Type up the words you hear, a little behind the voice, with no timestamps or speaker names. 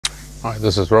Hi,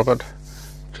 this is Robert,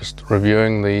 just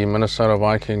reviewing the Minnesota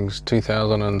Vikings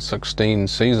 2016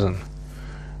 season.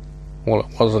 Well, it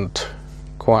wasn't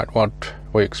quite what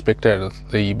we expected at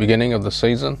the beginning of the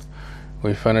season.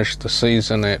 We finished the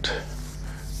season at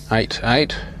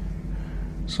 8-8,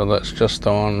 so that's just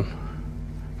on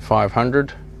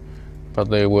 500, but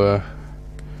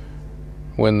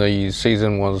when the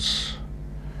season was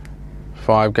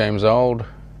 5 games old,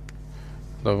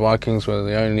 the Vikings were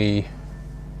the only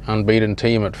unbeaten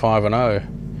team at 5-0,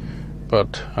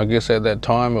 but I guess at that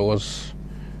time it was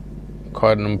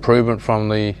quite an improvement from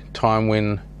the time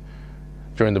when,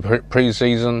 during the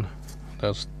pre-season,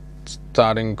 the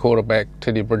starting quarterback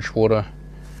Teddy Bridgewater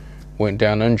went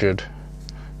down injured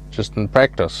just in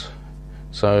practice,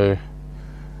 so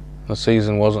the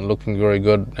season wasn't looking very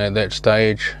good at that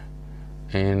stage,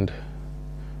 and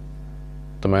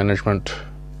the management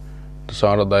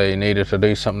decided they needed to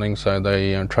do something, so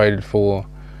they traded for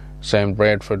Sam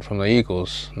Bradford from the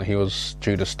Eagles, and he was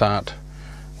due to start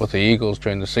with the Eagles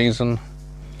during the season,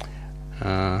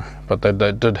 but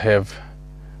they did have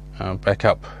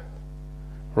backup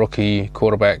rookie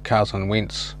quarterback Carson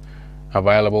Wentz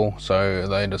available, so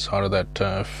they decided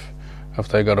that if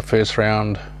they got a first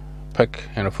round pick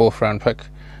and a fourth round pick,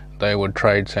 they would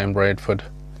trade Sam Bradford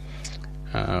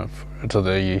to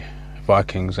the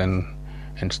Vikings and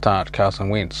start Carson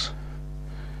Wentz.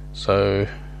 So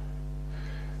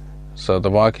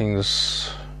the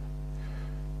Vikings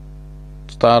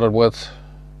started with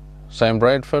Sam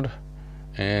Bradford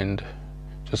and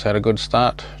just had a good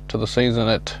start to the season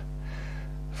at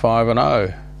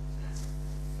 5-0.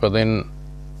 But then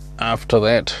after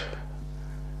that,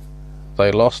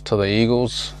 they lost to the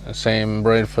Eagles, Sam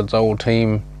Bradford's old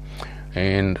team,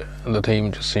 and the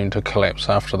team just seemed to collapse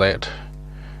after that.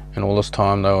 And all this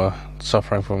time they were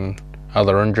suffering from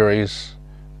other injuries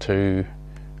to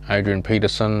Adrian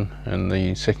Peterson in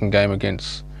the second game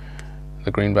against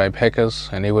the Green Bay Packers,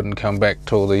 and he wouldn't come back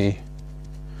till the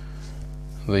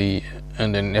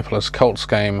Indianapolis Colts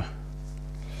game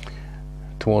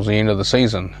towards the end of the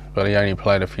season, but he only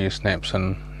played a few snaps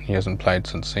and he hasn't played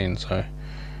since then. So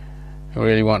I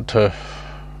really want to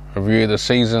review the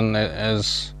season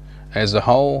as a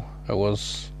whole. It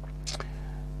was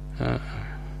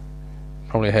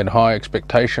probably had high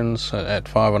expectations at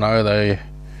 5-0. They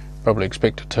probably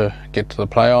expected to get to the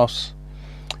playoffs,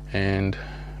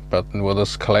 but with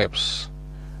this collapse,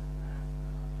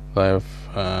 they've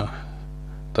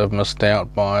missed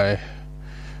out by, it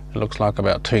looks like,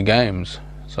 about 2 games.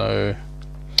 So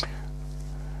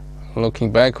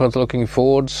looking backwards, looking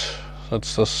forwards,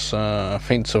 it's this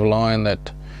offensive line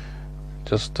that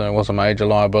just was a major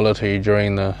liability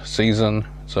during the season.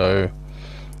 So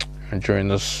during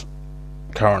this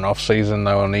current off season,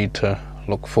 they will need to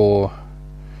look for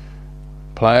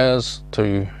players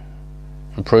to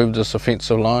improve this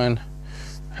offensive line.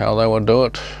 How they will do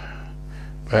it,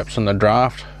 perhaps in the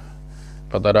draft,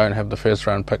 but they don't have the first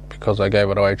round pick because they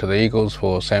gave it away to the Eagles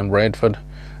for Sam Bradford,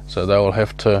 so they will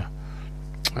have to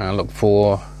look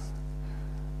for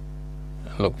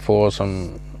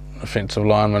some offensive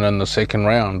linemen in the second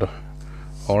round,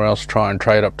 or else try and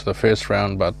trade up to the first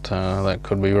round, but that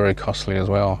could be very costly as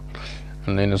well.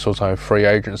 And then there's also free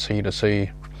agency to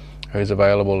see who's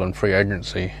available in free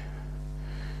agency.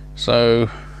 So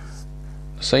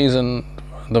the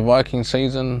Viking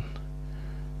season,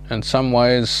 in some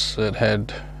ways it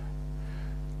had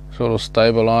sort of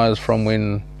stabilized from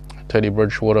when Teddy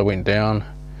Bridgewater went down,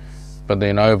 but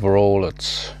then overall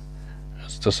it's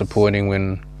disappointing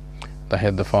when they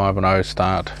had the 5-0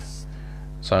 start.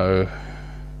 So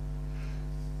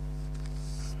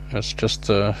it's just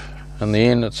in the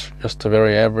end, it's just a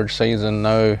very average season.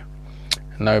 No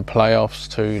playoffs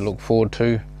to look forward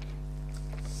to.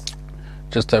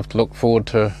 Just have to look forward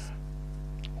to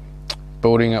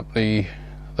building up the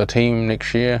team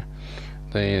next year.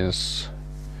 There's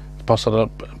the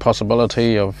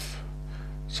possibility of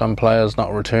some players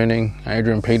not returning.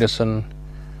 Adrian Peterson,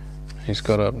 he's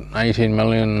got an $18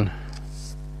 million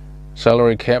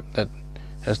salary cap that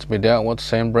has to be dealt with.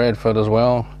 Sam Bradford as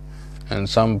well, and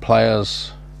some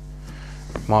players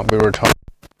might be retired.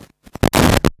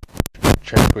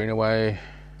 Chad Greenaway,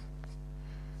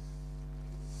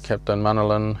 Captain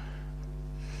Munnerlyn,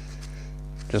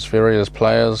 just various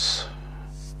players.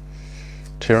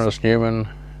 Terrence Newman,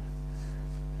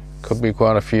 could be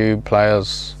quite a few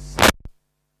players.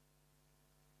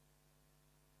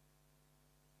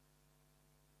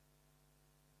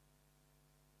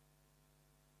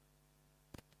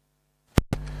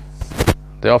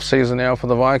 The off season now for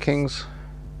the Vikings,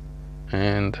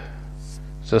 and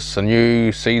it's just a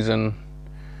new season,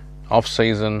 off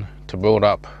season, to build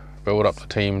up build up the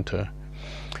team to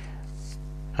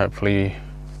hopefully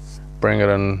bring it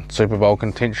in Super Bowl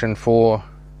contention for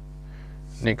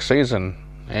next season.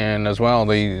 And as well,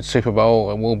 the Super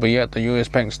Bowl will be at the US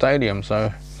Bank Stadium,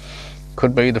 so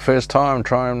could be the first time,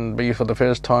 try and be for the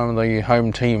first time the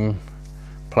home team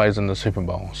plays in the Super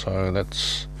Bowl. So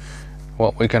that's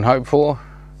what we can hope for.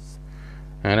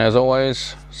 And as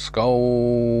always,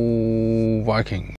 Skol Vikings.